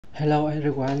Hello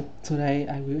everyone, today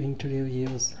I will introduce you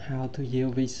how to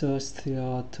use Visual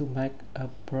Studio to make a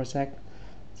project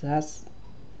that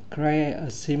create a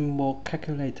simple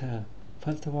calculator.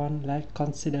 First of all, let's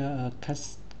consider a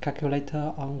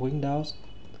calculator on Windows.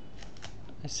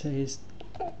 I say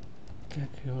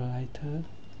calculator.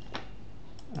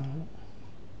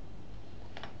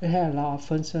 It has a lot of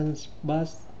functions,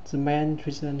 but the main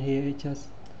reason here is just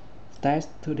text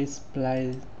to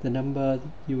display the number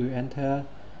you will enter.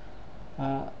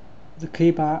 The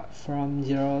keyboard from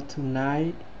 0 to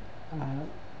 9,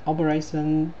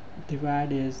 operation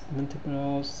divide is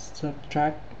multiple,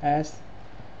 subtract s,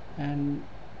 and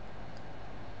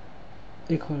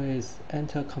equal is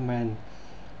enter command.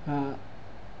 The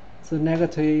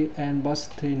negative and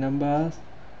positive numbers,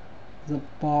 the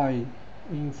point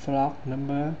in float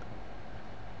number,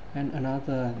 and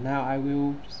another. Now I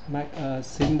will make a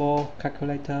simple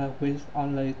calculator with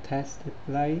only text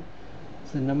display,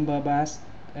 the number bus,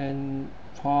 and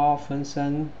 4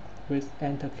 function with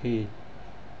enter key.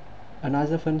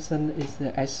 Another function is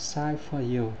the exercise for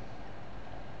you.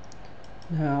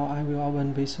 Now I will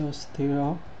open Visual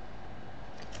Studio.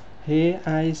 Here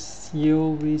I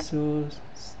use Visual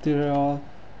Studio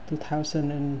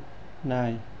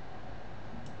 2009.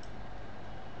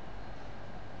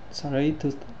 Sorry,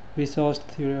 to Visual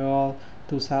Studio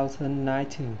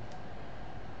 2019.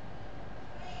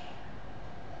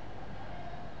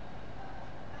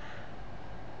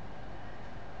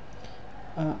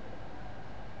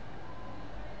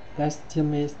 Let's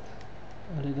zoom it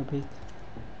a little bit.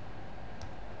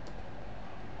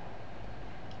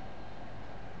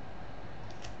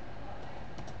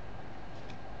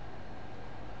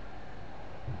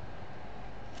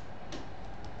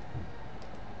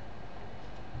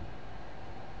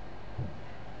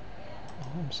 Oh,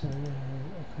 I'm sorry.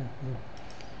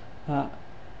 Okay.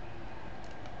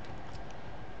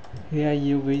 Here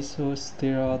you Visual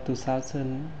Studio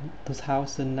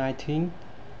 2019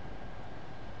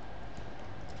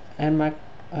 and make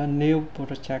a new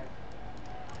project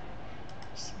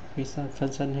with a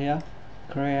function here.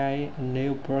 Create a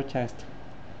new project.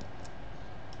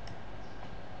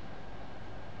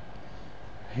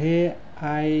 Here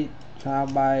I draw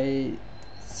by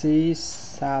C#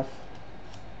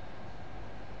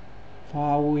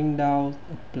 for Windows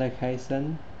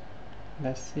application.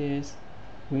 Let's see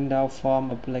Windows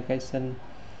Form application.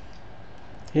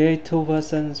 Here two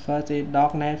versions. First is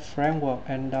 .NET Framework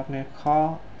and .NET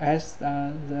Core. As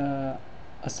the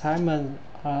assignment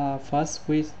first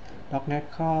with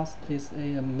 .NET Core is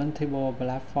a multiple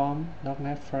platform.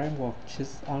 .NET Framework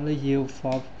is only used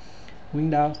for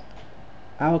Windows.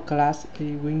 Our class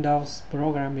is Windows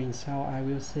programming, so I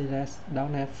will select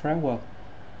 .NET Framework.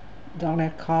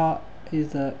 .NET Core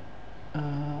is a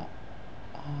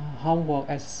homework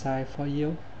exercise for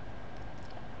you.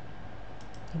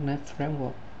 .NET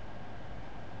Framework,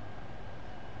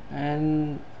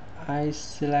 and I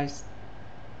select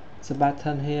the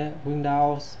button here,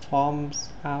 Windows Forms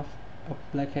of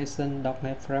Application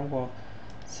 .NET Framework,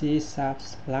 C#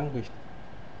 language.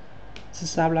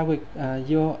 C# language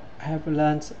you have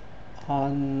learned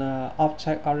on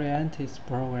object-oriented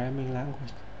programming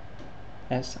language,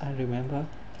 as I remember.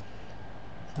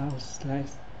 So select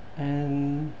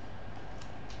and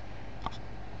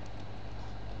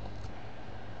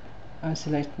I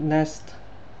select next.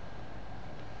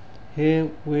 Here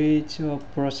with your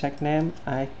project name,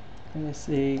 I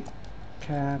see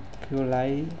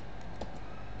calculator.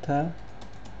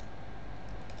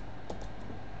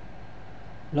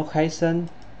 Location,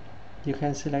 you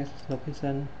can select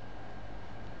location.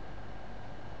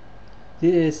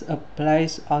 This is a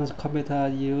place on the computer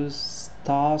you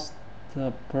store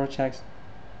the project.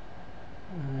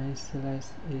 I select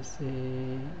is a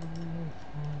new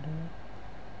folder,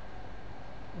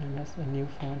 and that's a new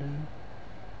folder.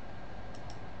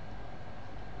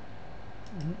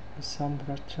 Some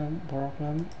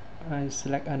program. I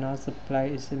select another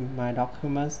place in my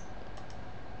documents.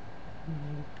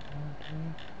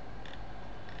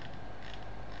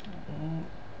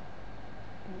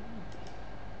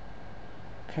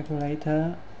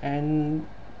 Calculator, and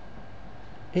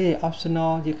it is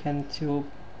optional. You can choose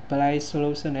place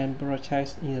solution and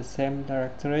projects in the same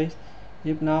directory.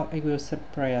 If not, it will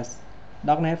separate.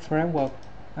 .NET Framework,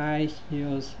 I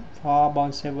use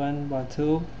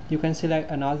 4.7.2. You can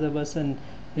select another version.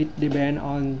 It depends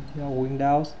on your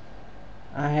Windows.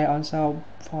 I have also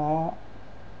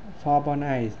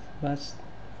 4.8, but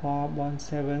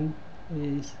 4.7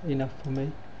 is enough for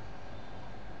me.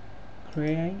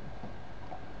 Create.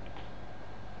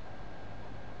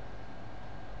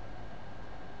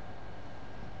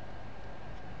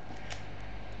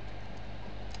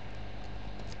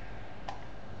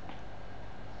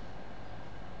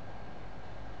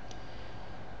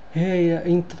 Here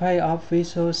interface of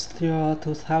Visual Studio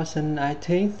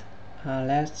 2018.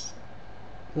 Let's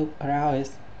look around it.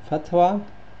 First one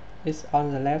is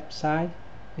on the left side.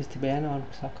 It depends on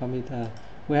the computer.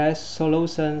 Where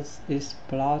Solutions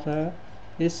Explorer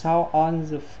is shown on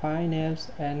the file names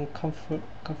and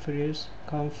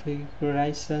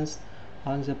configurations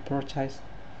on the project.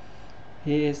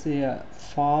 Here is the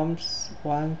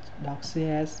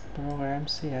forms1.cs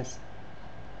program.cs.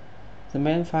 The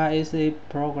main file is the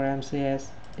program.cs.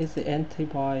 It's the entry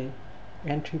point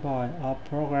or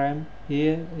program.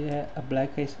 Here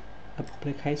is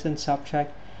application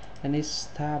subject and it's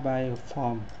started by a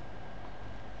form.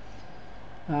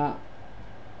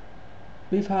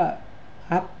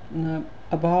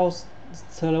 About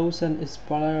Solution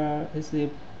Explorer is the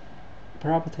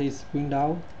properties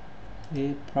window.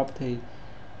 The property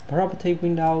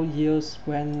window used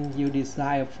when you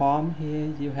design a form.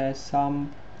 Here you have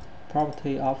some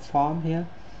property of form here.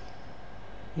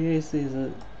 Here is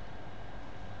the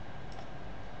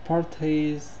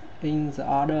properties in the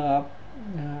order of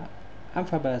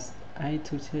alphabets. I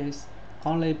to choose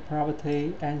only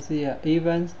property and the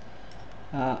events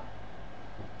on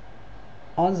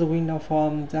the window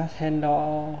form that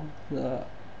handle the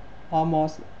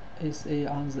almost is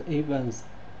on the events.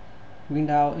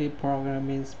 Window a program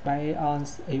is based on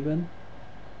the event.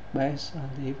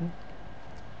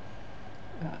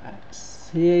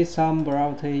 Here is some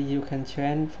property you can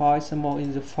change. For example,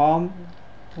 in the form,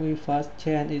 we first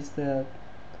change is the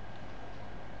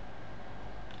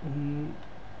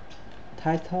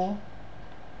title.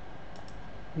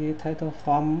 The title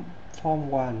form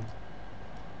 1.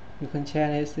 You can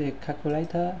change is the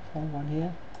calculator form 1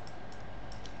 here.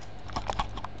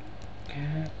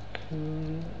 Calculator.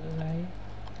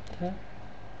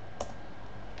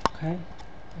 Okay,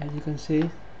 as you can see,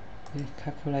 the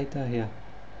calculator here.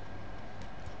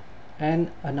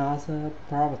 And another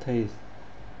property,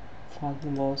 for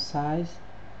example, size.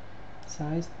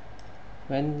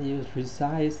 When you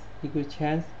resize, you could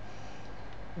change.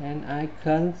 And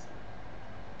icons.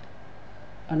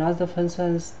 Another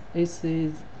function is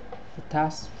the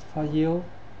task for you.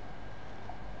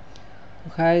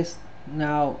 Okay,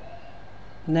 now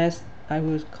next I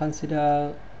will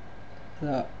consider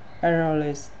the error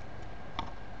list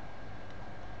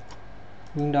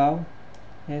window.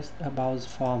 Is about the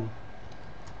form.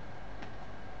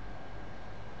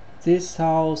 This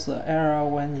shows the error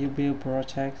when you build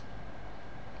project.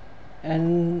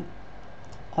 And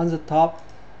on the top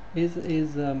is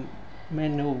the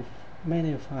menu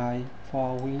file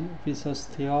for Visual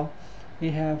Studio. We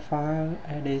have file,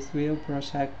 edit, view,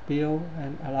 project, build,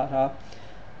 and a lot of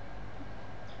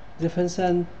the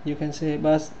function you can see,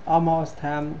 but almost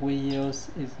time we use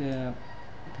is the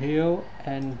build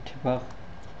and debug.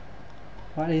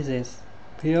 What is this?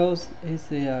 Build is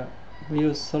the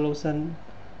view solution.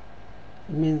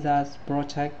 It means that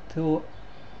project to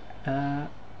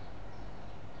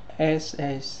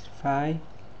SS file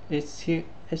is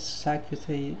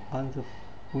executed on the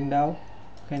window.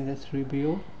 You can just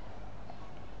review.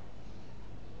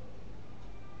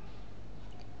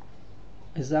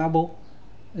 Example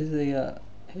is the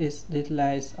is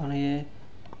displayed on here.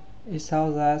 It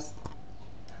shows us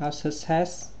how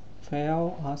success,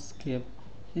 fail, or skip.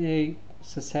 Here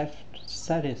success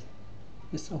status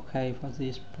is okay for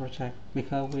this project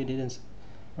because we didn't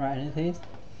write anything.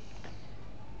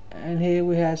 And here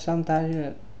we have some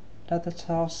data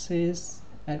sources,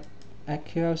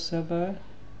 SQL Server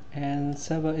and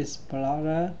Server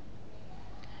Explorer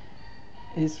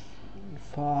is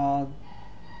for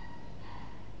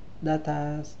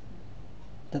data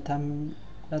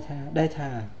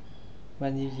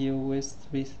when you use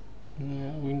with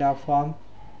window form.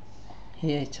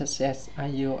 Here such as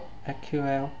IU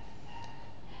SQL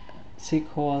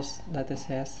SQL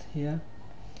datasets here.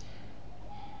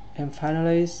 And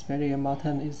finally, very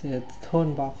important is the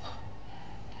toolbox.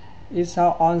 It's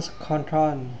our on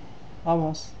control,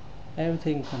 almost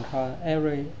everything control,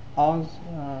 every on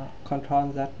control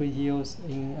that we use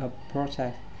in a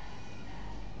project.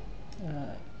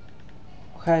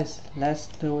 Okay, let's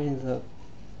do in the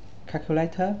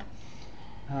calculator.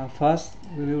 First,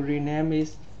 we will rename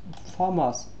it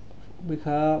formats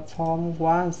because form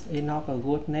 1 is not a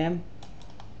good name,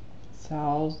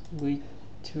 so we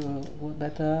to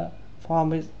better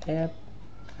form is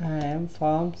FIM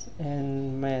forms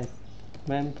and main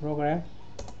program.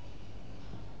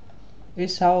 It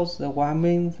shows the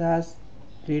warning that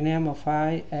rename a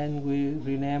file and we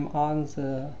rename on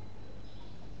the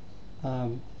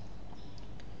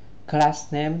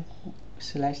class name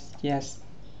 / yes.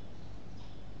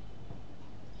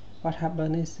 What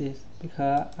happened is this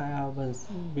because I have a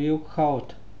view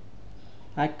code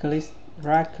I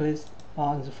right click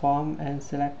on the form and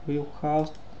select view code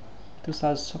to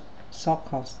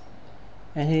shortcut,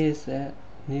 and here is a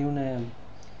new name.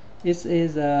 It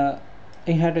is a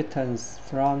inheritance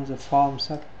from the form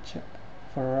structure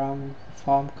from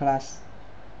form class.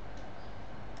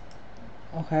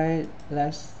 Okay,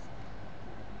 let's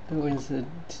do in the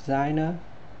designer.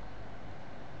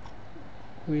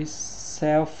 We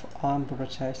save on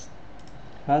project.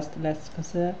 First, let's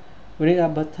consider we need a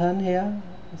button here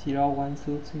 0, 1,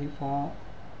 2, 3, 4,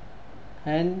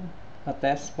 and a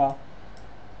text box.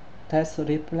 Text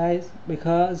display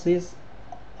because this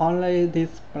only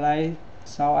display,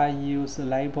 so I use a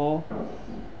label.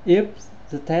 If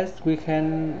the text we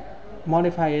can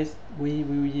modify it, we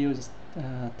will use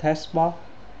text box.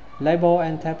 Label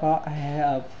and text box. I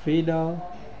have a video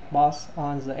box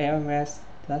on the LMS.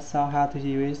 That's how to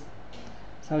use it.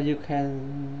 So you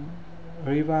can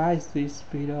revise these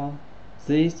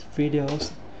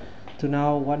videos to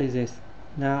know what is this.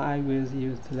 Now I will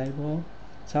use the label.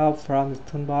 So from the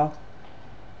toolbox,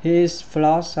 here is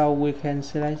float, so we can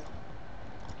select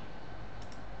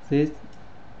this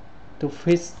to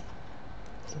fit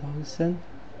the position.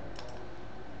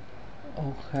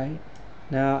 Okay,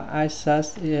 now I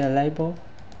search a label.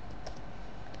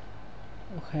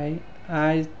 Okay,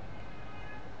 I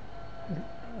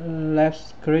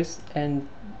left click and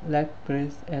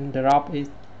drop it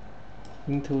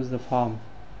into the form.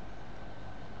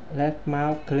 Left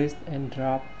mouse click and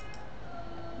drop.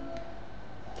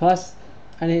 First,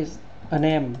 I need a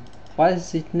name. What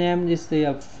is its name? Is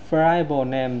the variable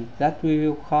name that we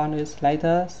will call it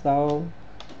later. So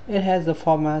it has the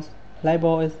format.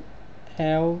 Label is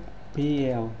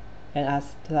LBL, and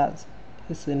as that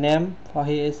is the name. For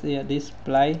here is the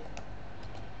display.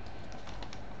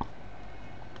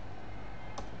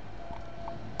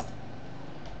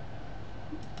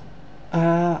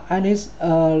 I need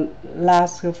a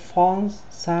large font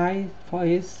size for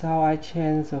it, so I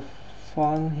change the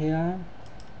font here,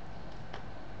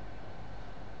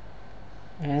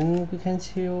 and we can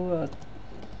choose a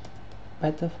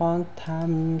better font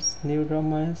Times New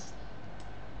Roman,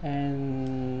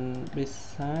 and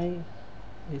beside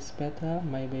is better,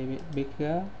 maybe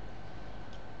bigger,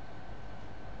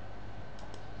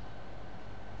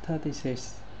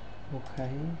 36. Okay,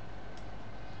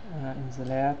 in the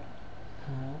left.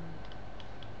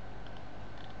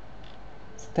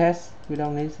 Text we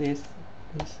don't need this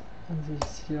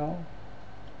zero,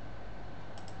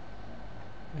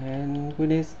 and we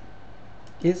need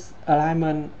its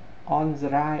alignment on the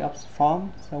right of the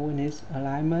form, so we need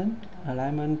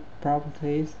alignment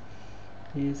properties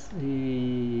is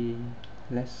the,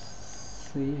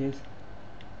 let's see it,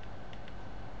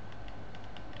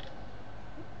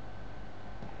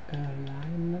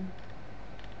 alignment,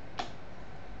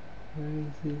 where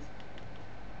is this,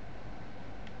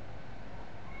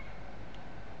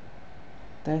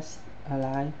 text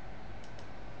align,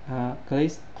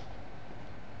 click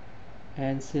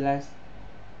and select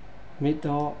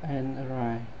middle and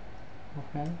right.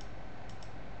 Okay,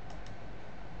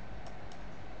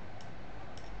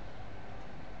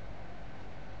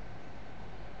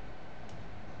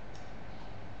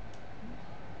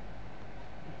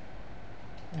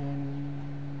 and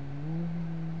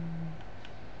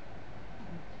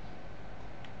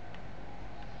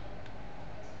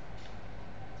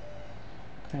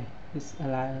okay, it's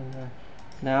aligned right.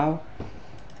 Now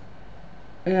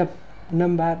we have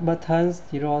number buttons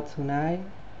 0 to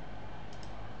 9.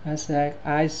 I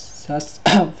search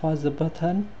for the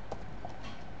button.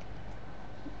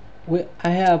 I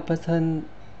have a button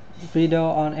video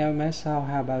on LMS, so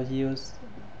how about use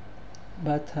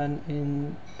button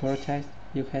in project?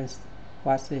 You can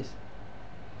watch this.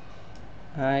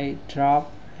 I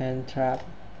drop and trap.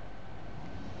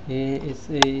 Here is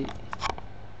the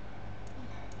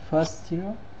first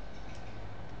 0.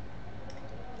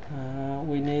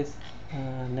 We need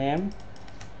name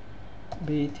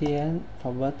btn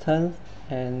for button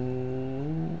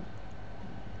and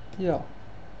 0.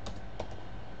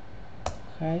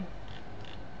 Okay,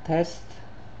 text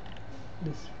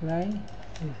display,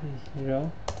 this is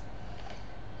 0,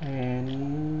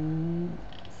 and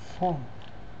font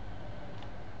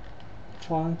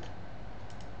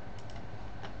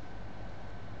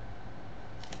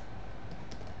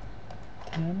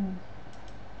 10,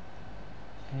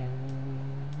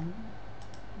 and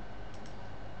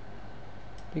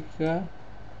bigger.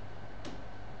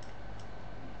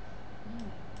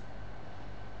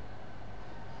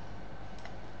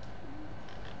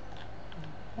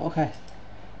 Okay,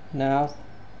 now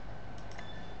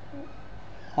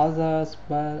others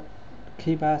but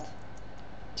keyboard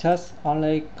just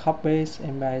only copies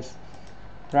and paste.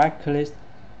 right click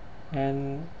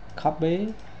and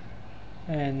copy,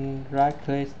 and right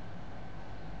click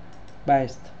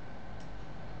paste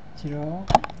 0.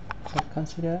 Let's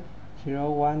consider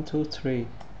 0 1 2 3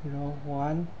 0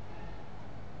 1.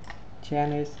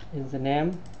 Change in the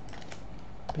name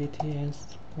btn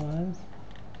 1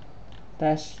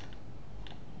 dash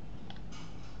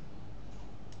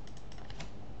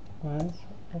 1.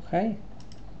 Okay,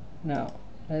 now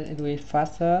let it be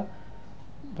faster.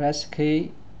 Press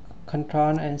key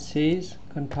Control and C,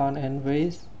 Control and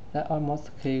V. That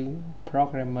almost key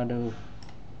programmer do.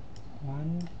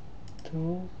 1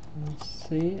 2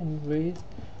 C and V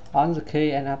on the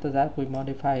key, and after that we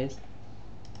modify it.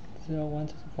 0 1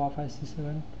 2 3 4 5 6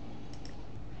 7.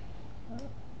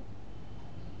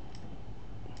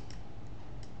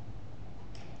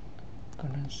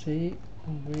 Control C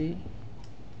and V.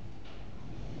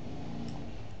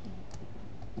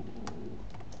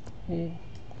 Okay.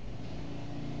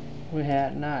 We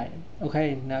had 9.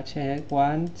 Okay, now check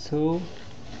 1 2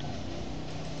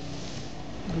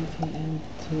 btn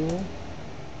 2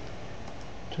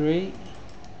 3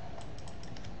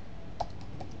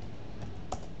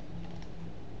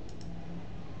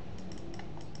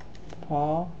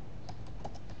 4.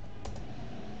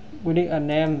 We need a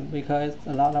name because it's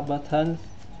a lot of buttons,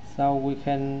 so we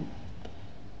can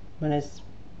manage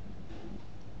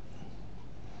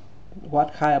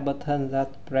what kind of button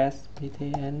that press.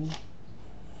 btn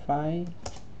 5,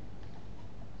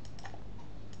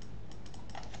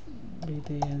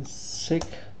 btn 6,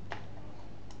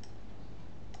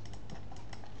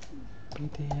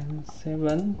 btn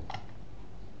 7.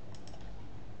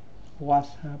 What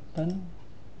happened?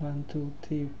 1 2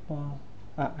 3 4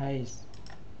 8.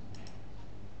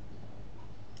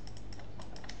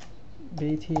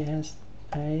 bts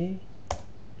 8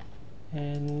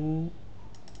 and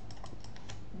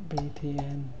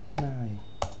btn 9.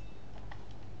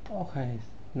 Okay,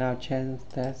 now change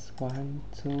that 1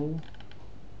 2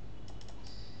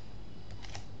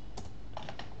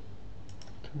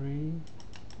 3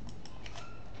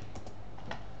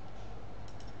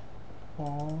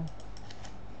 4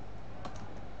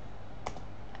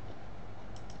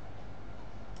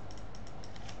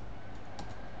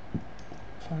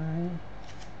 5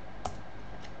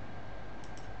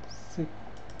 6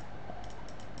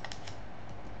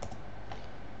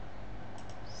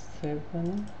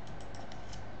 7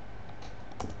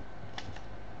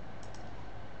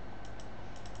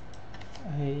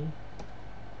 8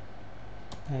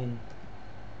 8.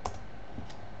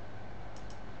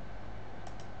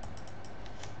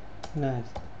 Nice.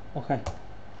 Okay,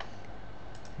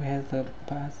 we have the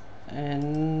pass,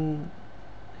 and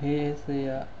here is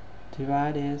the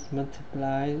divide is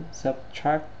multiply,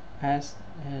 subtract, add,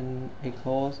 and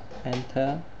equals.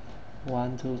 Enter.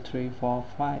 1 2 3 4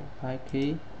 5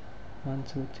 key. 1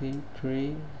 2 3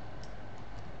 3.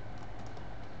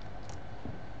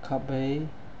 Copy.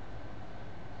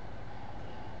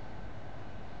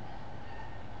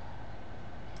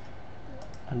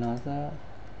 Another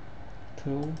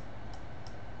 2.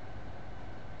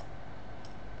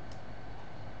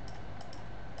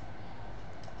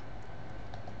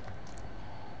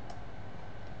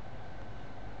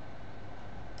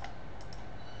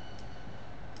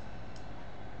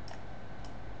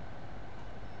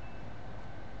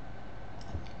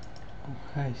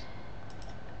 Okay,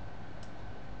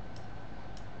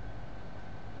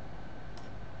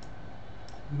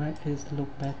 make it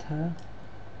look better.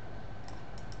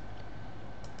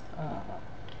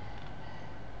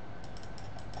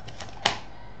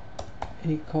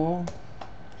 Equal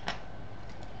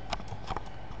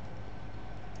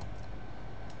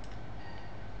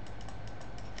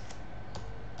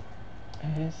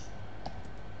S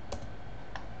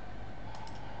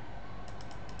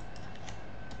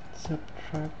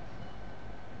subtract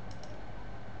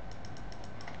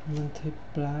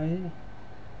multiply,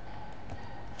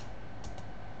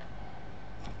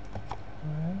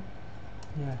 right?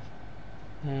 Yes,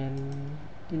 and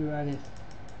divide it.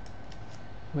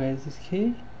 Where is this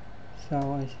key? So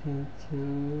I think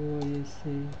to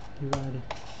see divided.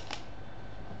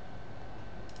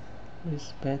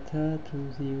 It's better to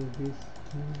use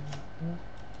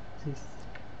this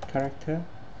character.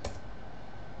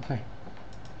 Okay.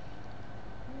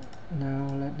 Now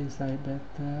let's decide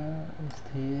better. It's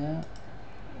here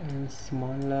and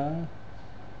smaller.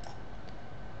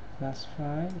 That's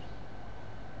 5.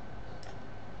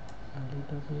 A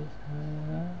little bit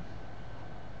higher.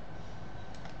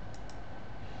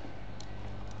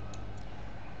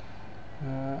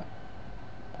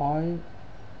 Point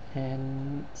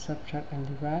and subtract and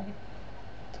divide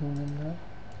two numbers.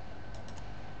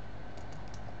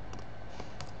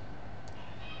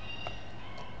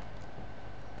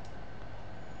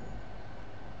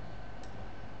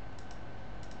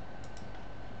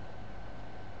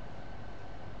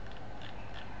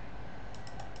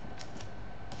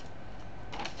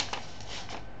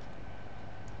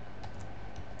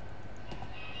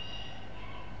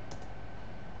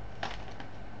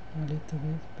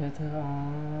 better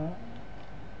or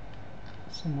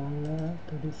smaller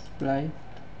to display.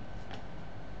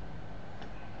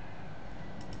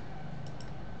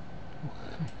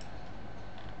 Okay.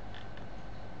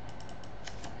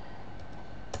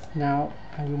 Now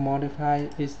I will modify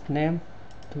its name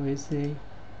to easy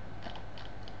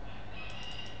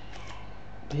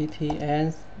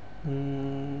PTS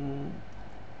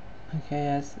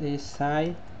as is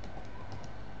size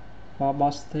for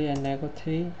positive and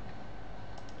negative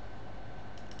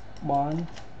bond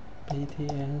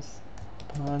PTS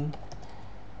bond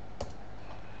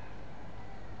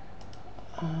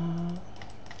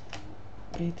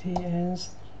PTS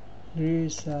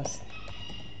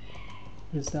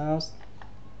results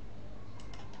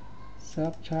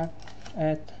subtract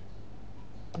at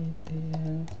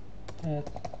PTS at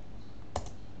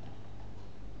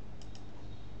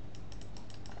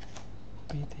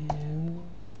PTS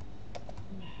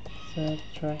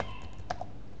subtract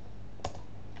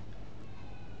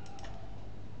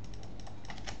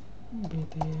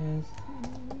BTS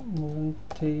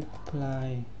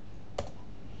multiply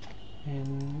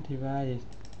and divide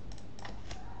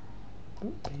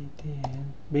BTS.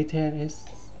 BTS is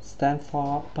stand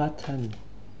for button.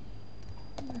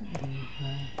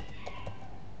 Divide.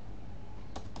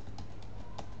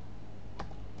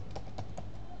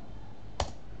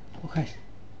 Okay.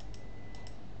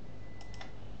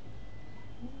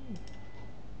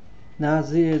 Now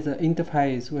this is the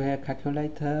interface. We have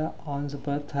calculator on the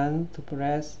button to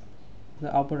press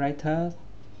the operator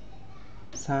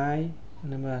sign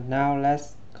number. Now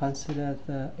let's consider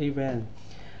the event.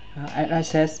 As I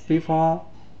said before,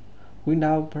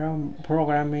 Windows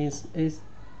programming is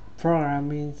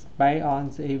programming based on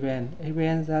the event.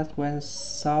 Events that when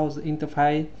saw the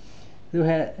interface, you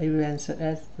have events such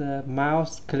as the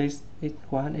mouse clicks is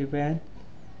one event,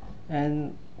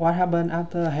 and what happens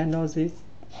after handle this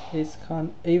is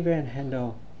called event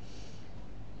handle.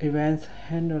 Event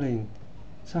handling.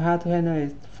 So how to handle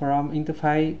it from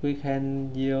interface? We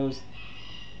can use,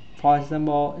 for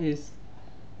example, is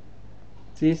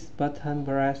this button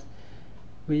press.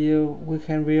 We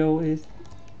can view it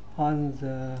on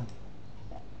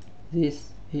this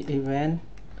event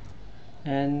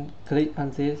and click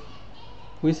on this.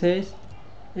 We see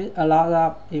a lot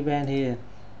of event here.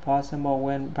 For example,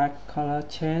 when back color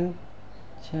change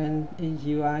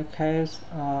UI case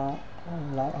or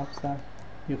a lot of stuff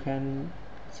you can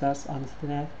search on the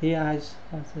internet. Here I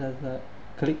consider the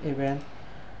click event.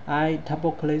 I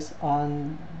double click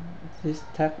on this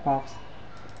text box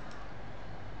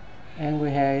and we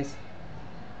have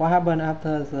what happened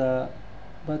after the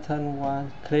button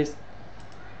one click.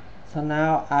 So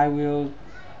now I will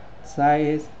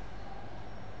say it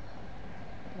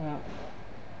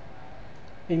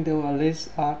into a list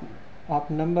of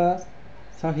numbers.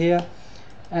 So here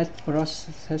as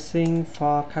processing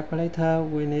for calculator,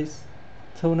 we need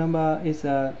two numbers, is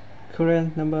a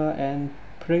current number and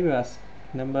previous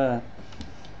number.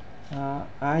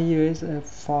 I use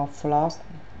for float.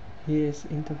 Here is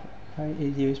interface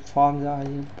is used from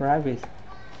the private.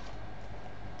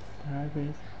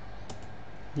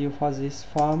 Use for this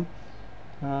form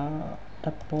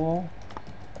double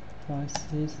for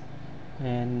this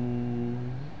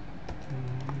and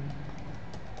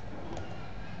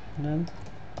none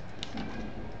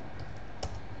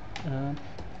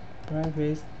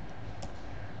private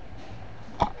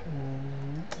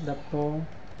double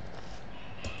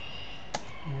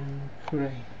and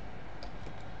current.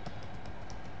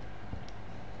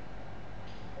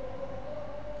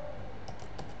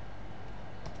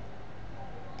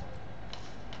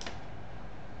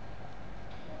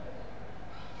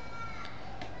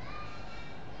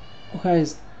 Okay,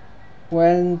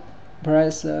 when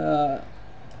press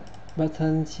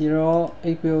button 0,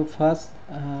 it will first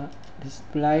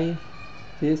display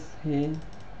this here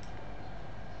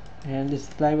and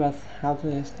display what how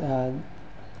this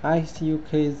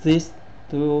ICUK this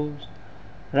to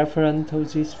reference to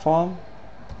this form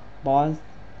bond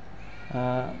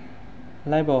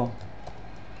label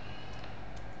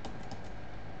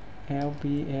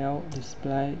LBL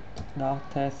display dot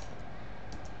text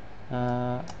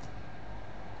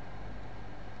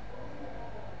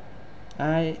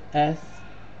IS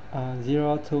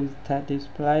 0 to text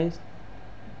display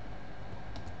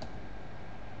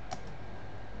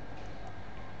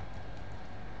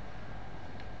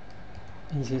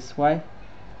in this way.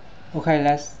 Okay,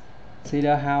 let's see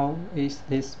how is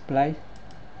displayed.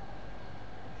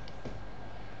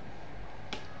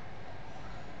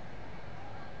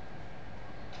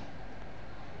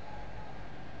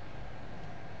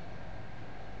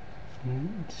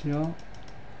 Sure,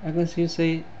 as you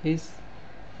see is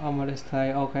on my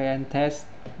display. Okay, and test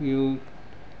you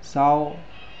saw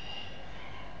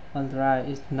on the right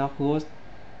is not good,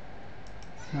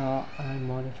 so I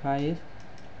modify it.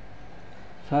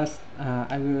 First,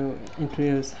 I will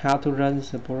introduce how to run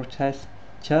the process.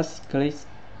 Just click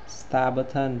start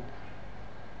button.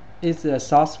 It's a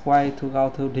short way to go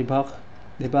to debug.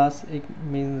 Debug, it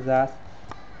means that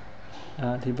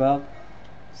debug,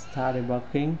 start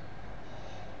debugging.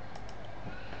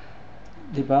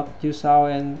 Debug you saw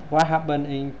and what happened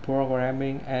in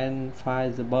programming and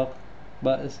find the bug,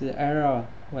 but it's the error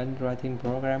when writing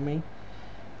programming.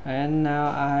 And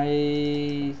now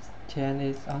I change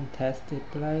it on test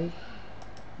display.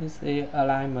 It's the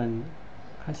alignment.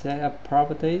 I set up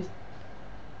properties,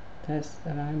 test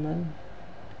alignment,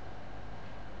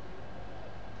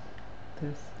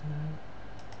 test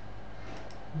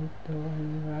middle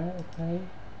and right. Okay,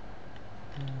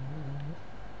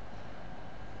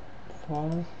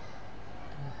 false.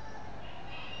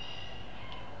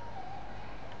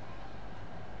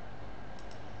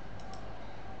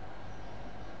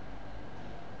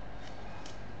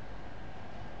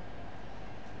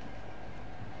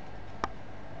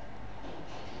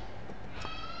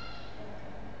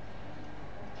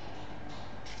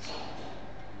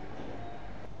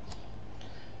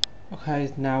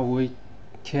 Okay, now we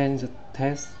change the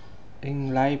text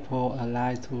in label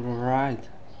align to the right.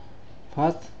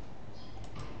 First,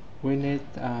 we need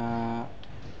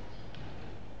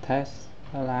text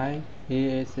align.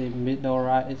 Here is the middle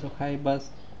right is okay, but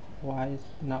why is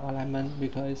not alignment?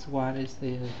 Because one is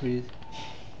the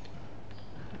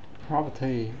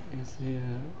property is the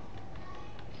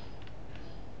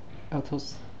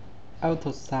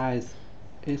auto size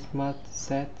is must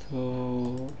set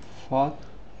to false,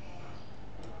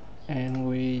 and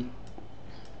we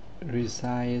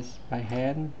resize by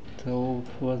hand to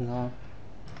full not.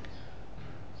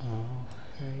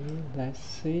 Okay, let's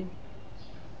see.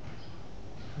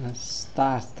 Let's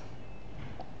start.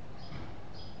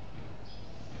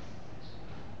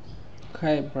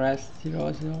 Okay, press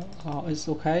 0, 0. Oh, it's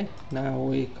okay. Now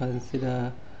we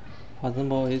consider, for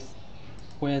example, is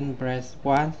when press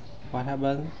 1, what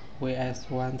happens? We add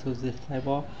 1 to this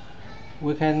label.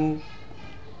 We can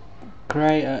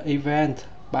create an event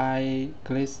by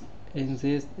click in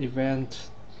this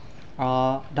event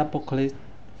or double click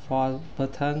for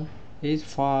button. Each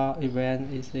for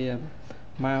event is a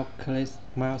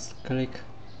mouse click,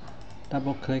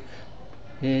 double click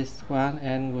is one,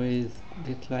 and with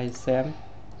display same,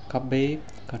 copy,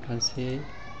 Ctrl C,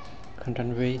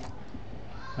 Ctrl V,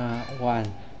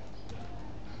 1.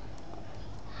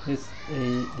 It's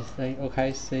say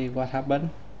okay. See what happened.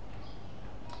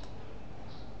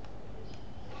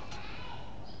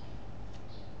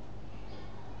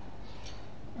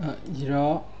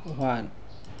 0, 1.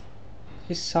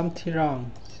 Is something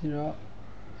wrong? 0,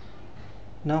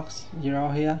 not 0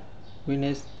 here. We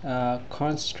need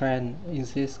constraint in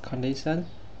this condition.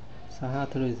 So how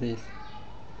to do this?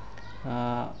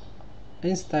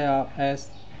 Instead of as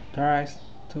direct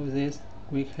to this,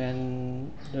 we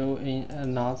can do in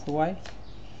another way.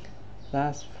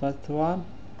 That's first one.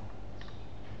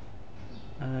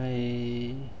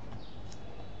 I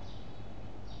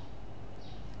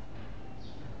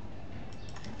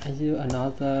use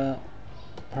another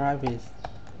private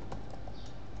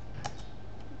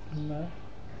number.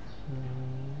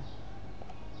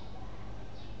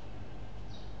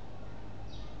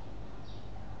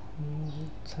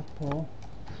 Suppose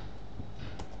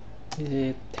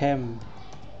is temp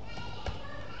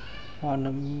for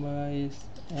number is,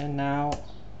 and now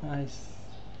I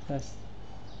just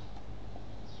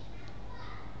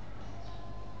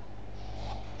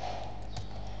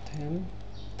temp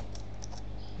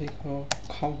equal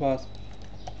convert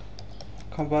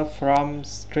from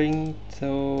string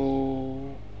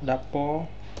to double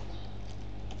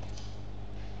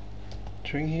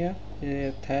string. Here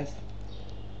is test.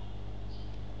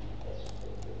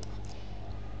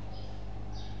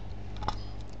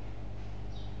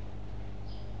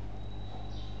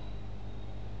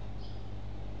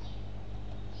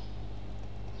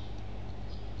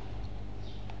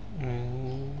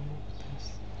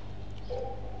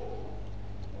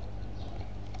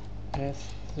 Test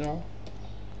 0.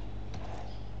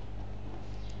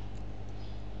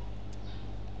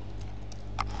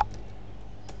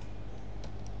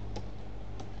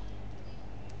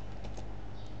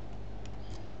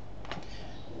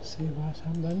 See what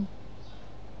happened.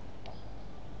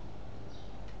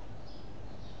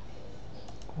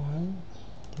 1,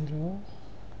 0,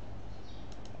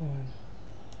 1,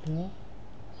 0.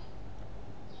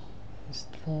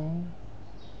 Strong.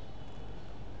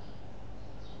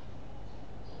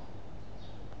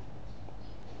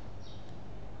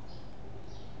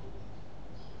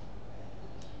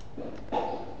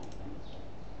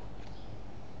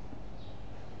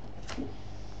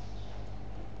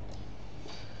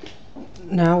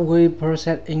 Now we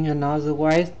proceed in another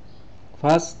way.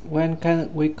 First, when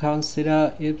can we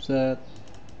consider if the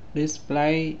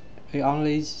display is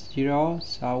only 0,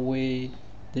 so we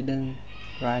didn't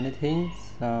write anything.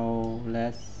 So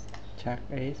let's check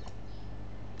it.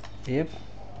 If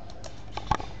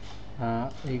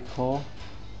equal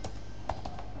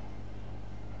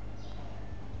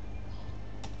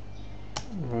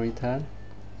return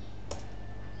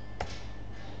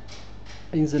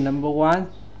in the number 1,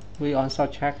 we also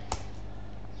check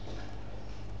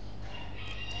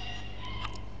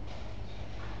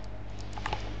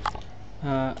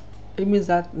it means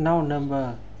that no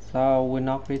number, so we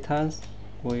not returns.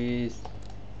 We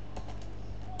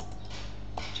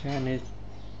change it.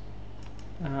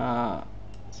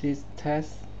 This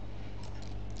test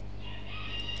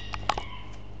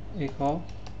equal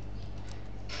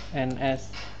and as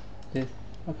this.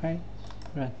 Okay,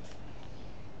 right.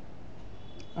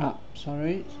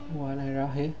 Sorry, one error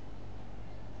here.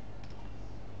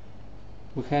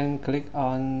 We can click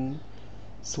on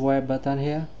square button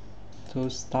here to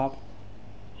stop.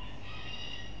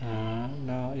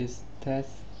 Now it's test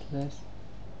this.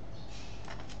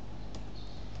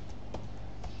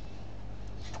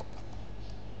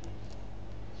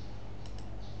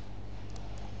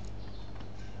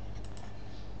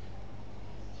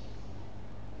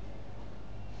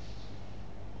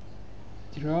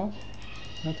 Zero,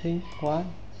 nothing, 1,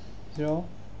 0,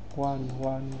 1,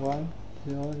 1, 1,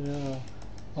 0, 0.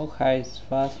 Okay,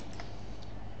 first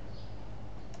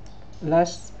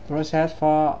let's process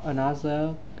for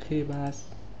another keyboard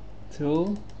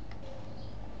tool.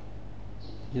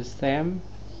 Use them.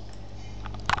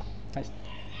 Yes.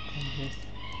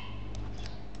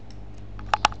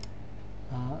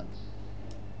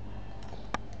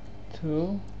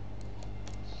 2,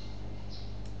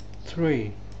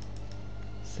 3.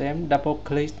 Same, double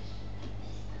click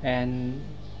and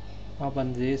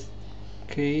open this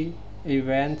key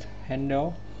event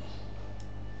handle.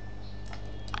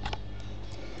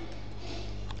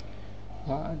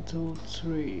 1, 2,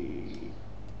 3.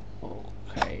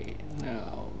 Okay,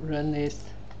 now run it.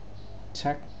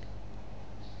 Check.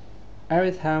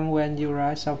 Every time when you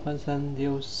write some function,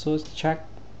 you should check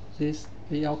this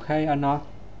is okay or not,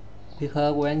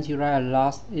 because when you write a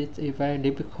lot, it's very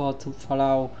difficult to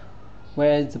follow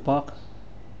where is the bug.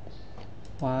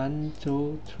 1,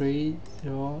 2, 3,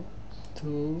 0,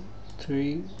 2,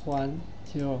 3, 1,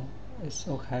 0. It's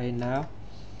okay now.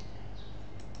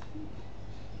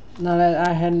 Now that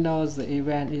I handle the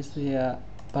event is the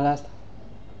plus.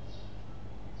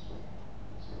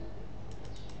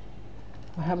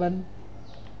 What happened?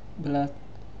 Plus.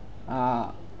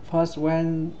 First,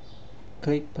 when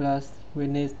click plus, we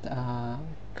need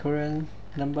current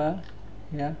number.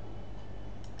 Yeah.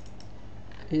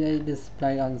 It is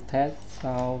displayed on the test.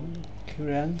 So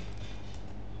current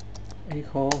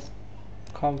equals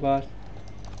convert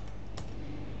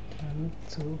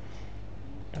to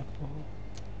double.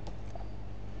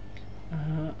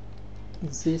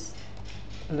 This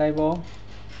label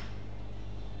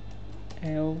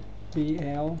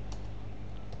LBL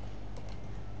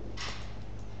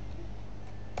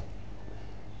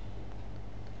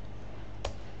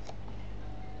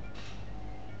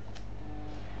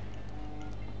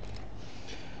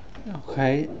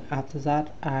okay. After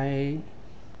that, I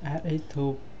add it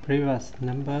to previous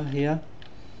number here.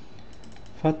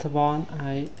 First of all,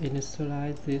 I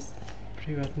initialize this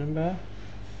previous number.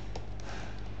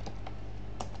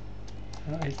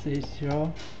 It is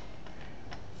 0.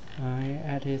 I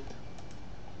add it.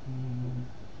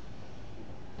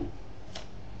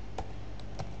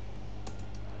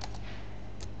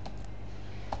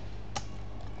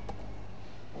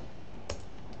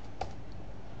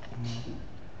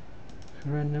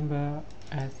 Current number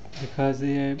as because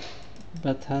the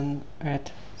button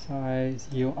add, so I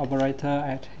use operator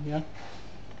add here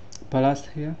plus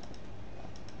here.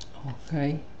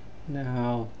 Okay,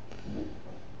 now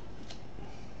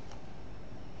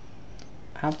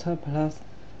after plus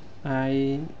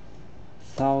I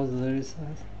saw this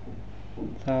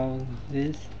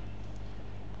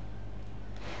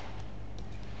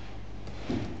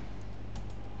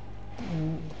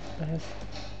s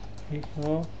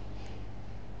equal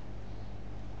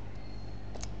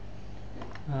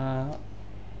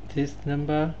this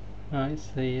number is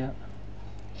the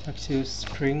actual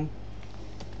string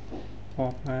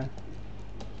format.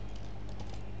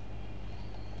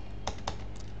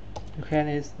 You can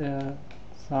use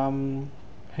some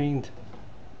hint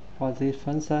for this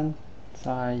function,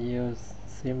 so I use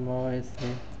symbol as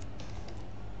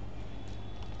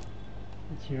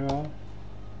 0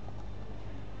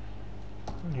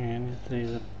 and it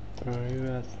is the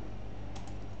previous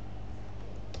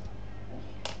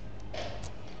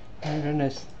I run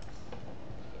it.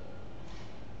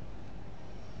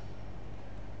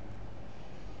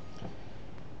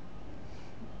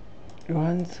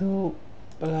 One, two,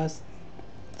 plus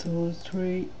 2,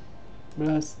 3,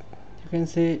 plus, you can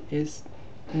see it's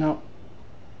not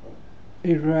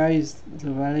erase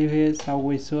the value here, so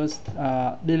we should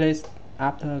delete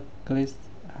after click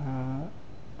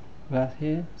that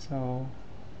here. So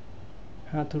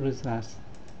how to do that?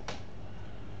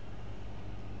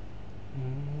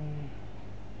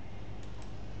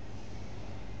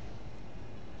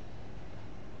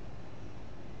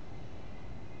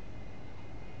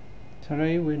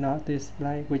 Sorry, we not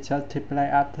display, we just display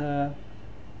after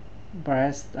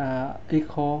press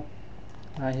equal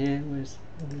right here with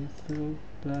 2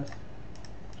 plus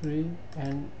 3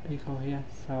 and equal here.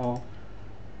 So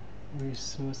we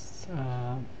should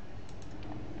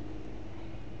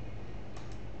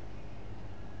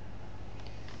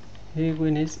here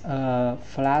we need a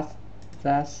flash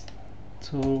that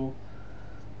to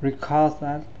record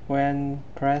that when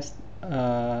press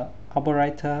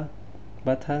operator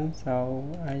button. So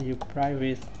I use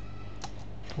private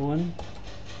one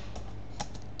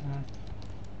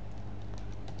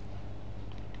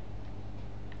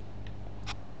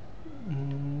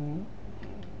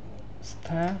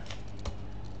star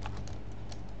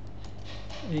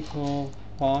equal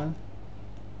 1.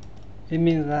 It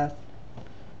means that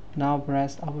now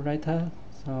press operator.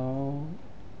 So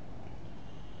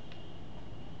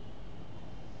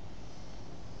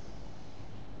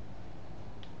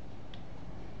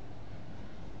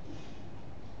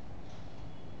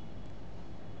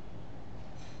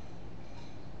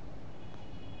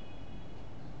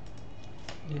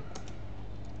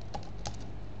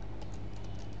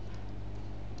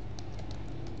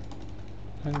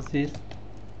and this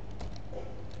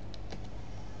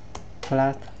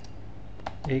plus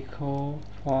equal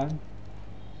 1.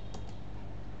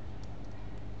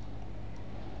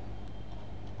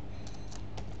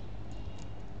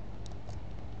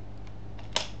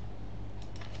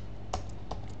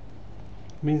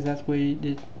 Means that we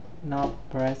did not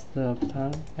press the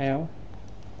button L.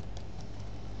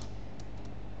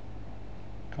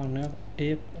 Còn nữa,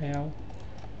 if L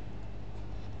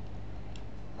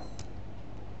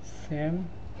same,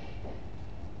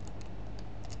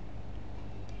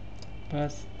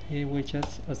 but here we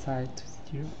just assign to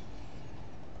 0.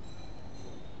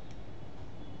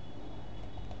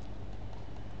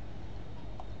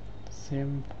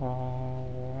 Same for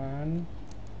 1.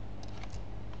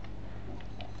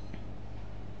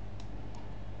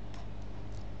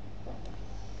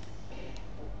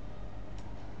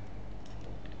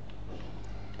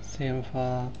 Same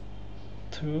for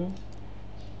 2.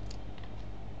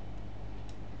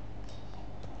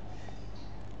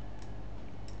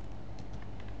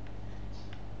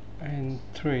 And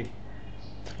 3.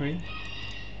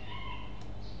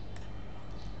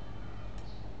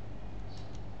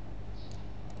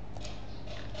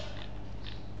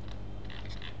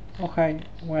 Okay,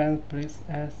 when please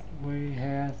as we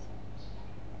have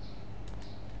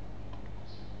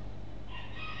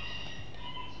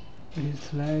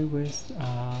display with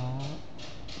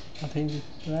I think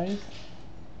display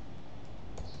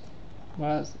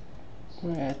was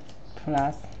with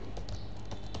plus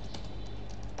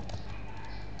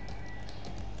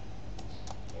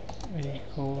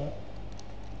equal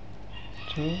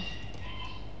to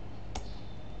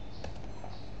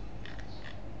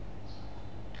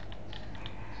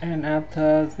and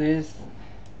after this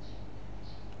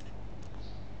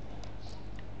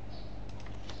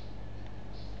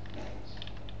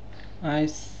I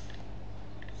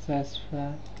set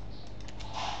flat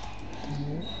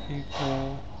to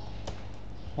equal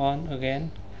 1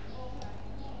 again.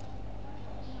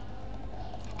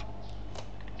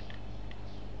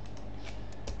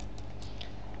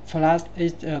 Flash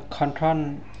is a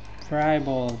control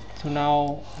variable to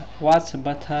know what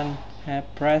button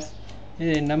have pressed.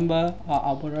 Is a number or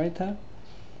operator?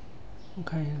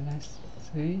 Okay, let's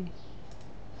see.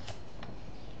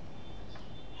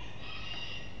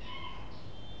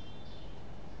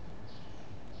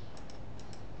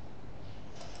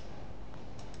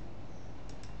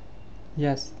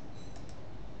 Yes.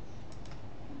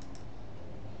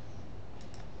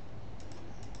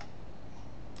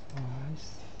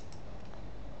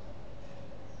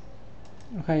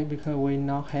 Okay, because we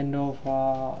not handle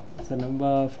for the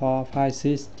number for 5,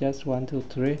 6, just 1, 2,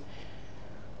 3.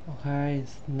 Okay,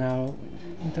 now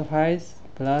interface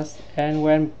plus, and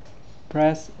when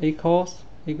press equals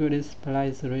display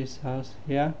the results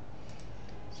here.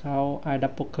 So I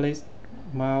double click,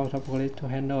 mouse double click to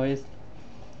handle it.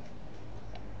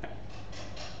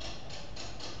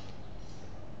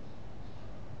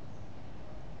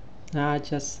 Now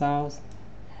just solve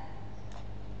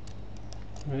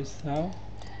result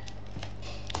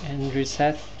and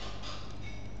reset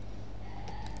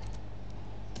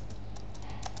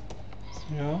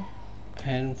 0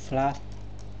 and flash.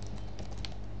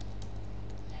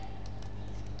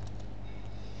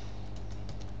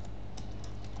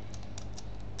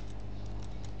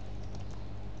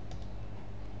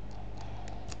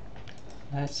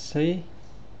 Let's see.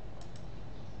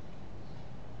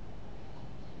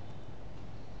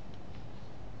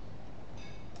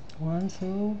 1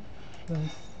 2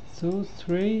 plus 2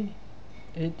 3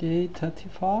 88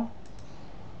 34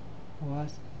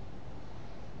 was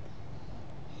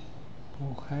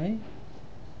okay.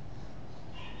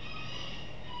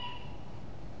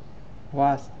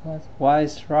 Why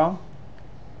is wrong?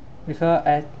 Because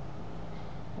as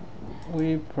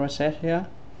we process here,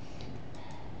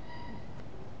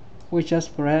 we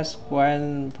just press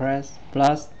when press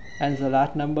plus and the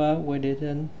last number we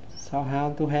didn't. So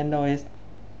how to handle it?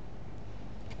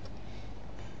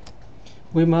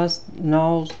 We must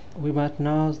know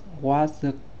what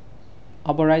the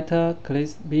operator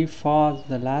clicks before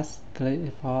the last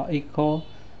click for equal.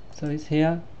 So it's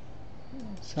here.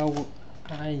 So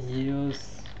I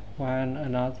use one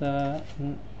another,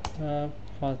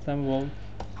 for example,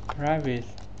 private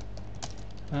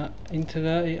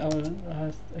integer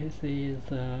is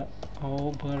the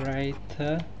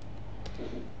operator.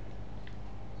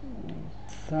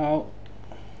 So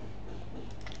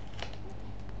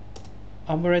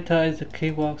operator is a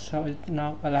keyword, so it's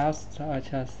not allowed. So I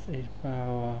just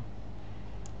equal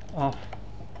off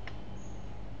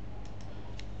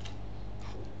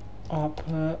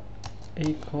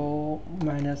equal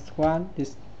 -1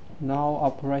 is no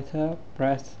operator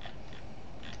press.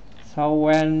 So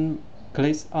when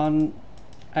clicks on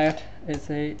add, it's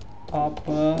a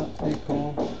upper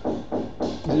equal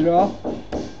 0,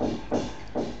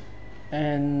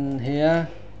 and here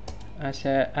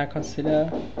I consider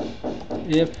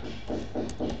if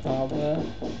upper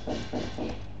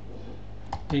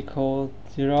equal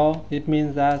 0, it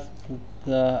means that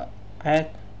the add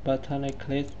button is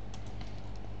clicked.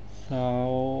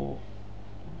 So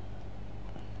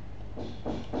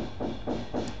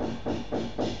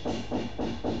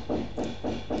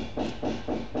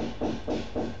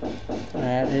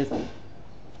add it.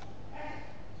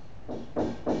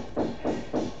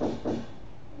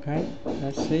 Okay,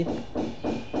 let's see.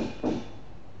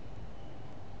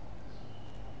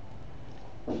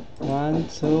 1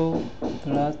 2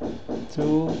 plus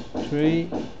 2 3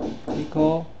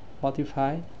 equal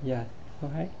 45. Yeah,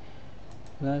 okay.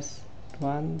 Plus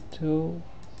 1 2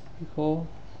 equal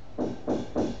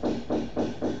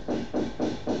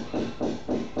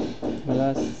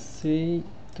plus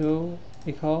C2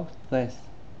 equal this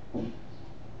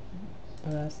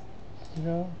plus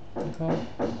 0 equal.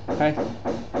 Okay,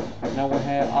 now we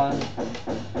have on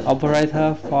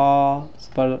operator for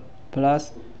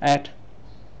plus add.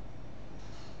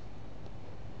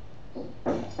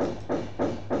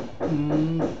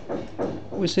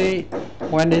 We see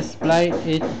when display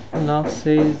it not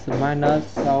sees the minus,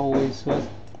 so we should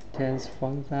change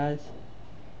font size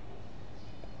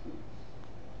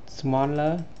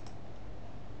smaller.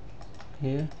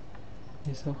 Here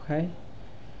is okay.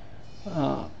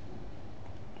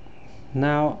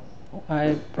 Now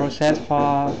I process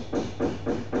for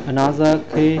another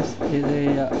case is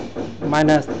a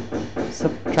minus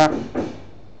subtract.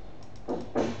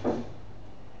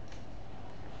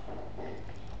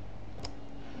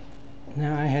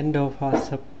 Now I handle for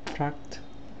subtract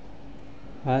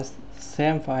as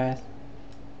same for S.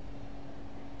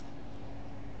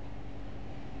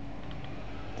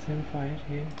 Same for S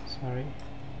here, sorry.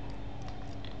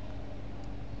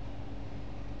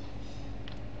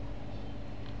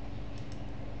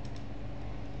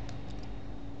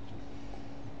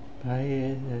 By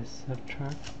is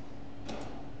subtract.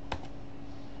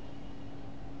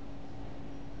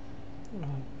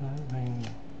 Mình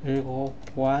equal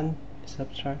 1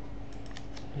 subtract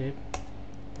if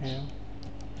L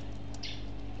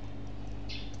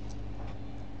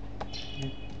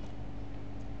if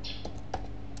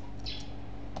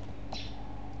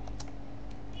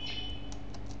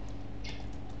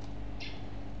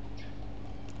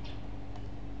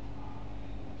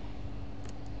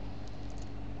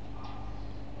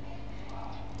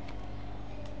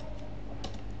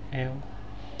L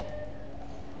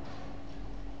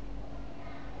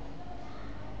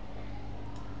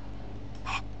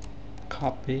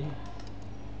copy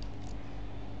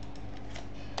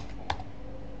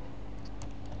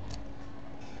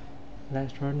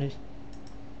electronic.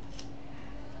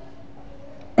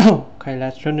 Okay,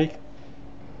 electronic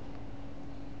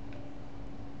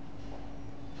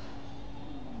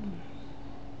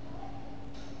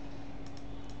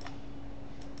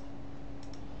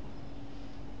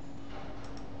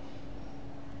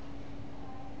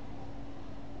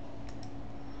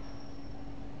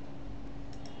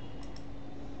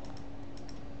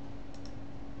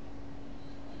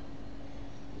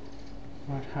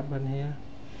happened here?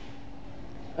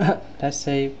 Let's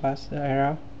say what's the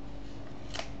error.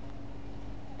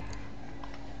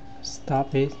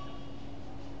 Stop it.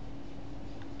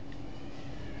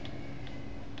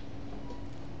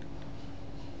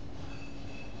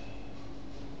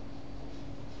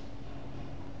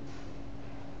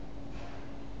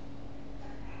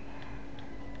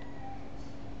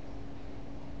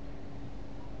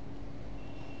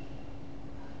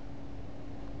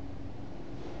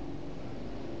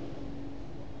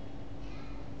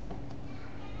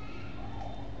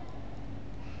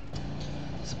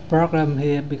 The problem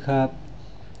here because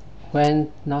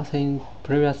when nothing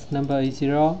previous number is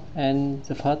 0 and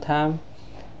the first time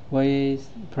we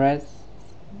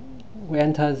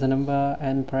enter the number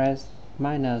and press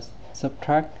minus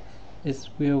subtract, it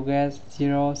will get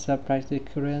 0 subtract the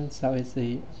current, so it's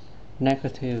a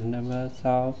negative number.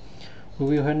 So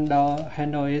we will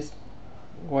handle it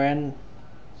when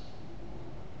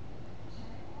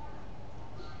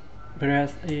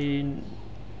press in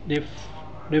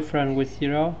different with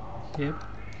 0. Yep.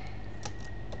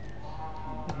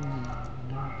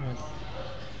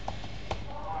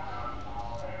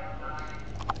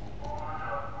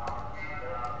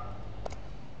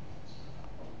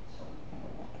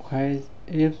 Okay,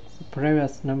 if the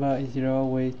previous number is 0,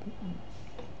 we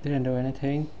didn't do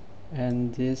anything,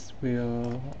 and this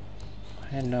will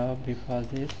handle before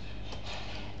this.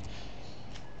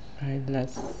 Okay,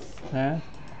 let's start.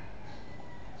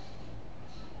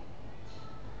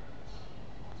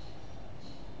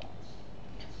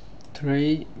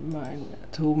 3 minus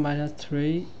 2 minus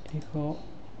 3 equal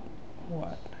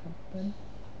what happened?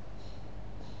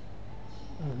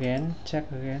 Again,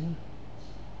 check again.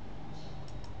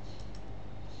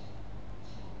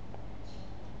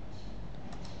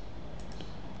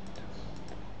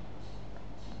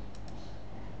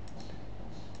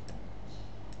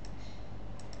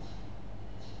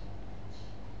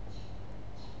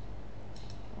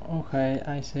 Okay,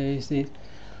 I say it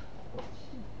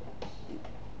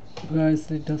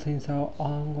because it doesn't so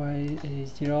always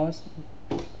is zeros.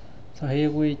 So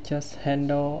here we just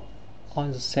handle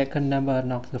on the second number,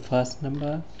 not the first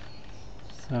number.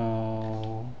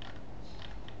 So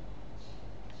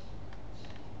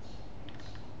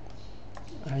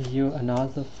I use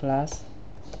another flash.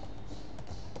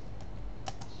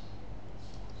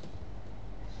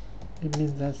 It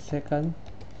means that second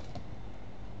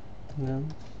num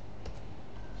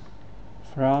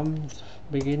from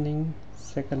beginning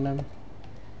second num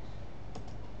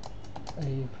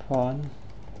a font.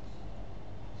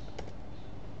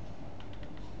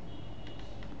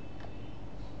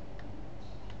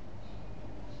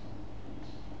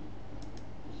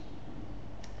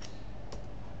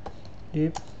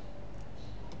 If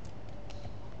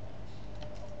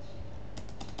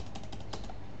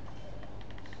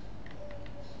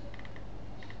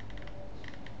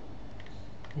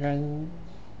then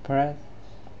press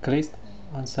click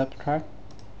on subtract,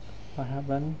 what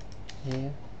happened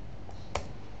here?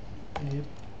 If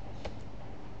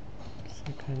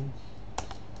second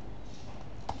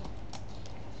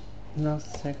not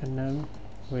second num,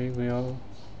 we will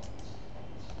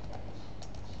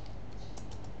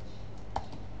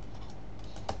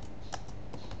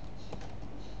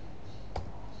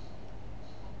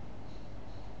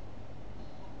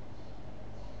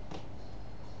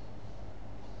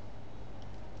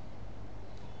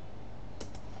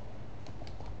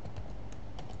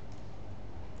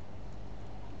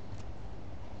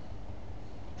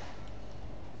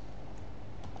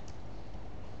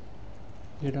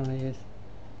you don't use.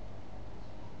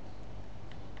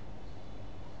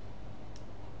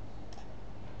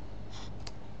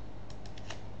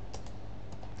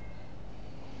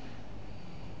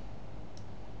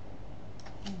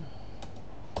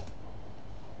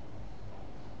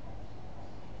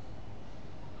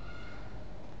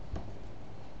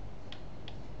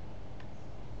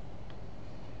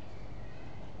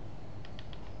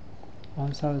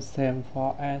 Also the same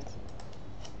for S.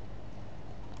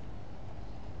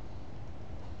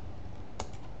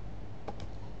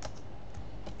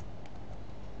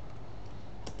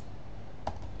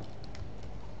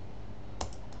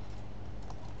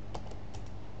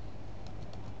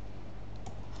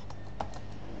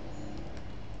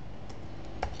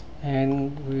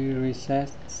 And we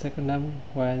reset second num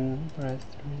when press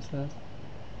reset.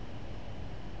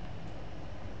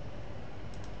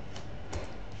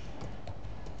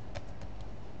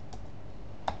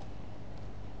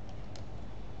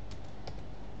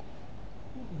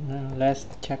 Now let's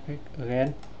check it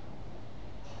again.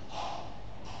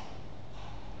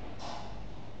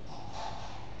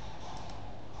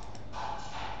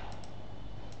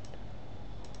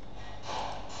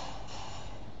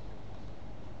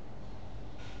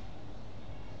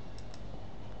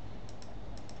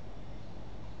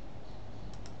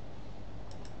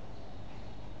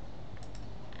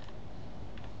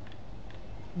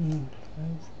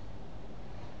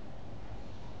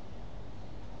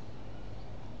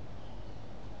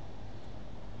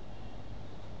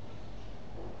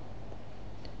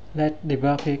 Let's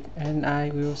debug it, and I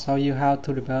will show you how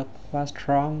to debug what's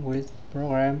wrong with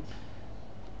program.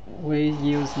 We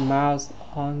use mouse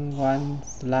on one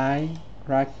slide,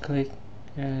 right click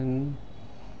and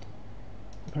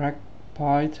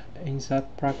breakpoint, insert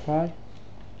breakpoint.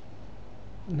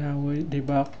 Now we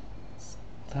debug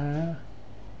start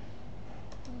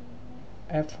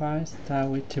F5, start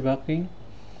with debugging.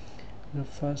 The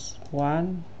first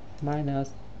one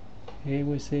minus, here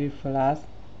we see flash.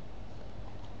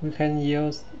 We can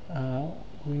use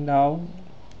Windows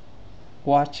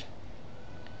watch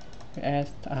as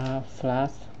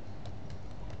flash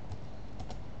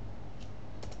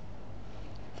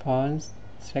fonts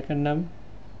second name.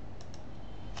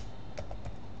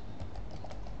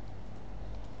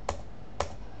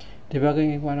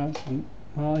 Debugging is one of the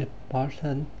more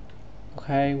important.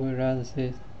 Okay, we run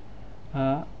this.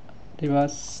 Debug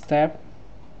step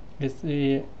is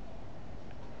the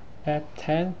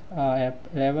F10 or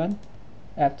F11.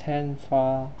 F10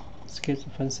 for skip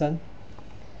function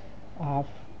of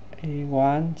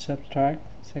E1 subtract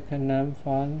second name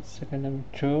font second name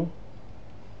true.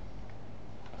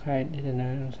 Okay, did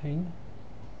another thing.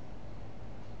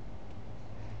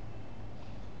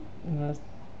 That's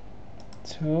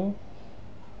 2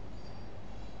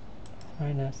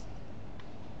 minus,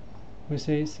 we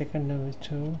say second name is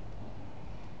 2.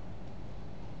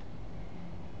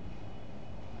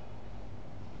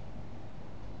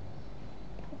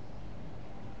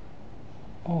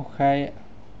 Okay,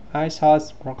 I saw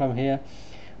this program here.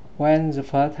 When the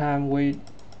first time we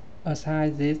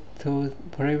assign this to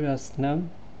previous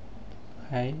name,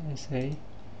 okay, I see.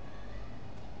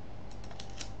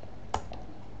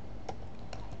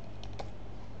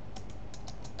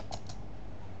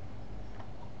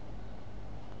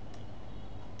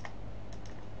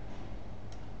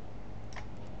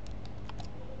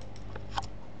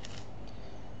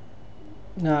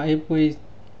 Now if we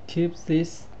keep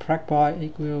this breakpoint,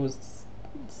 it will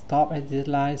stop at this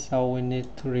line, so we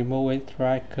need to remove it.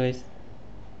 Right click,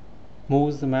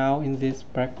 move the mouse in this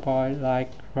breakpoint,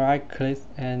 like right click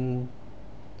and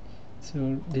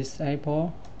to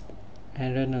disable,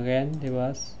 and run again.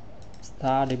 Debug,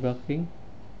 start debugging.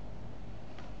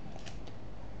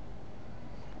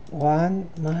 1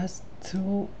 minus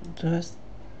 2 plus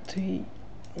 3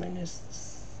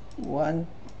 minus 1,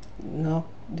 not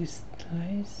this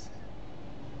place.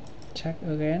 Check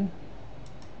again.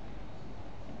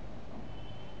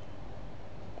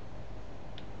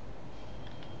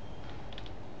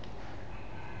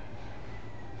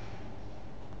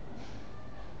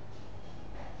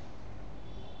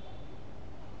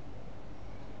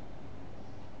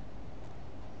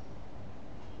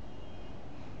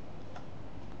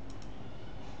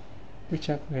 We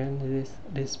check again this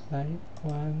display.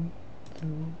 1,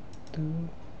 2, 2.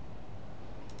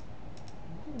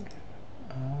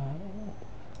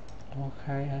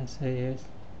 Okay, I see it.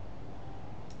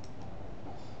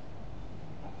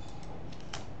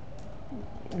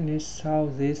 We need to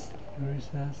solve this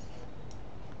result.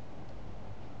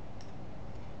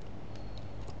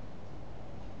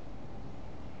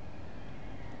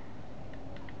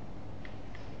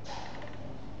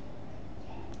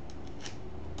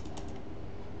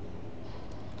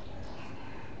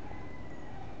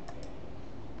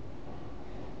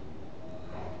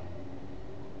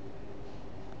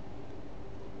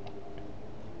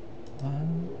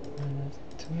 One minus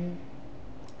 2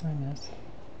 minus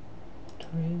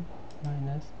 3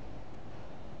 minus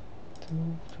 2,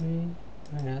 3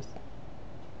 minus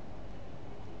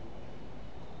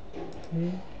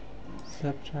 3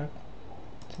 subtract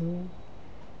 2,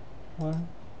 1,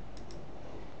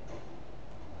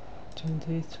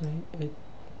 23, 8.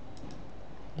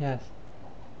 Yes.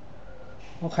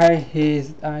 Okay, here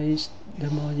I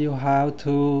demo you how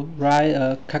to write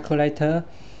a calculator.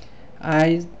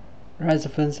 I write the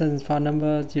function for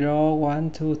number 0,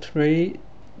 1, 2, 3,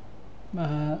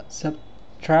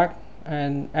 subtract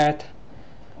and add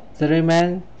the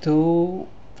remaining 2,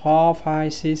 4,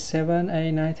 5, 6, 7,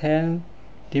 8, 9, 10,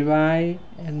 divide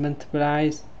and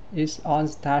multiply is on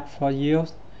start for you.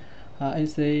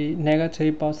 It's the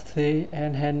negative, positive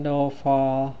and handle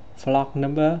for flock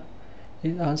number.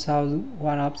 It's also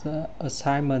one of the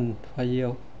assignment for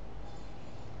you.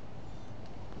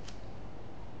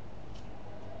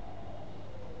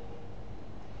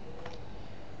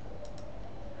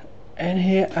 And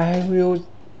here I will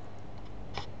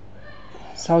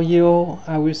show you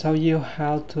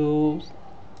how to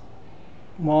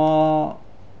more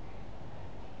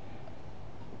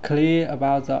clear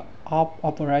about the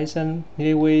operation.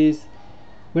 Here we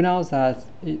know that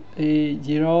it is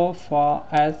 0 for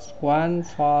add 1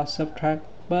 for subtract,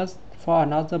 but for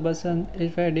another person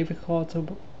it's very difficult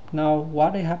to know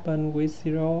what happened with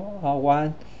 0 or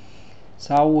 1.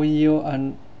 So we use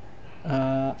an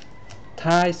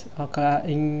type or class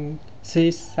in C#.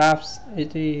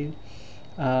 It is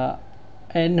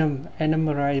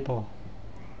enumerable.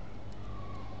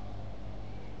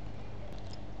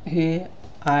 Here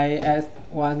I add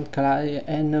one class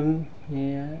enum.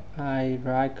 Here I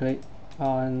right click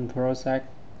on project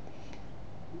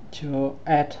to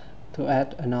add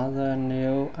another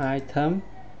new item.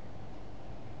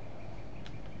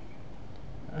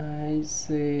 I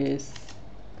see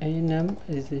enum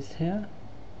is this here.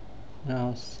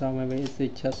 No, so maybe it's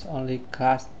just only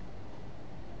class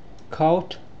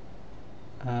code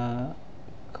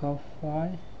code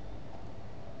file.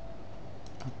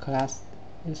 Class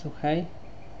is okay,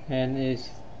 and is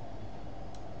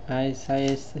I say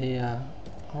it's the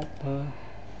operator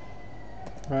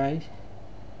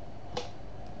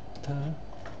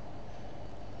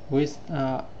with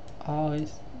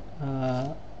always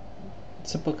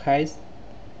super case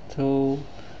to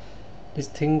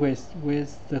distinguish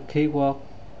with the keyword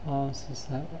or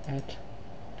system at.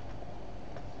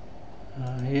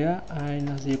 Here I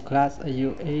know the class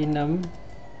enum,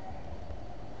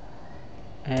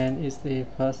 and it's the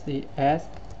first s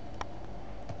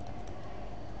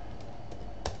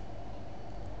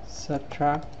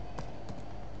subtract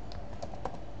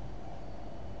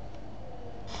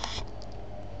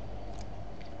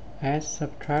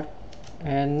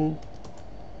and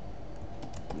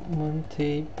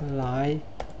divide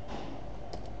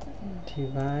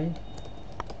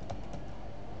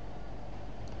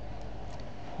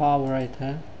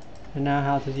operator. And now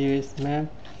how to use map.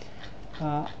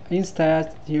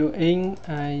 Instead using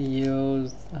I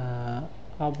use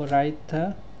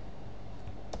operator.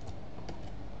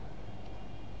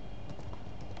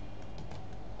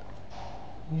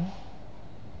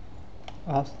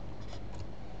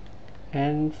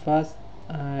 And first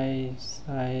I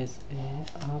size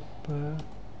upper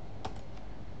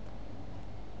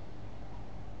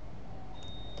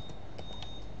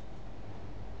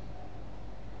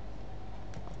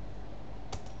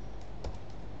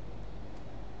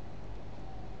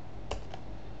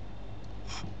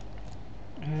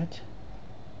add.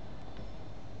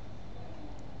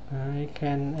 I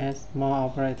can add more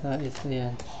operator. Is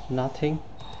there nothing?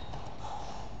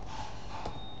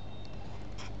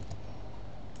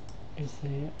 Is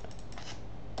there?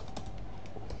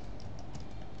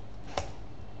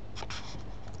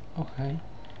 Okay,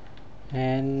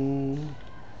 and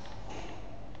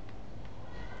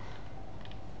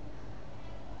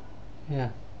yeah,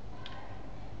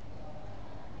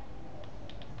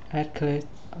 add click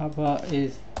upper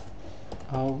is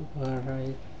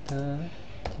operator.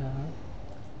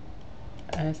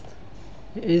 As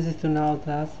easy to know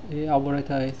that the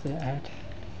operator is the add,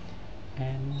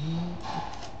 and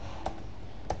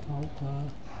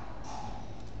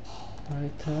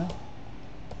operator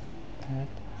add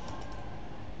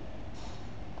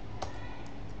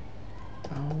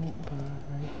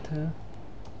operator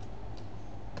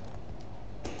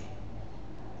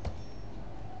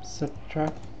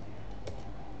subtract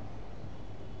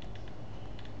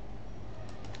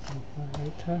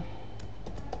operator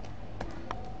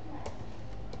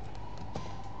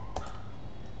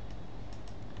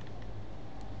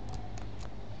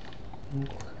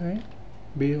okay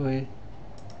build it.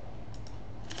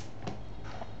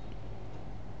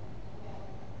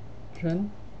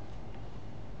 Run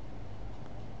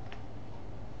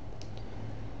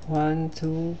 1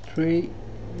 2 3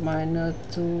 minus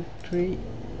 2 3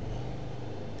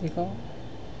 equal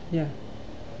yeah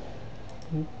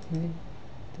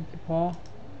 4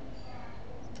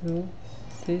 2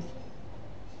 6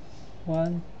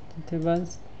 1 21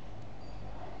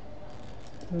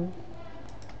 2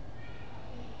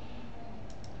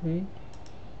 3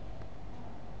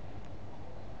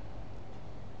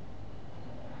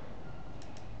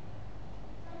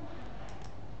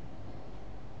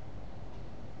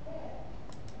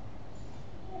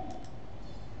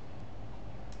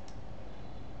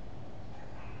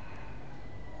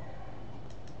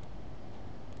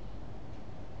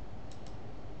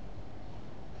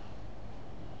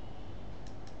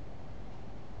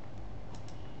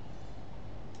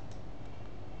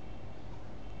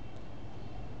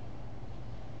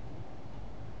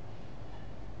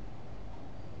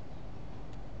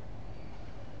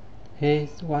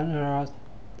 Here's one error.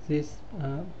 This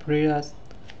previous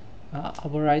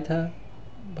operator,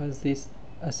 but this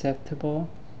acceptable.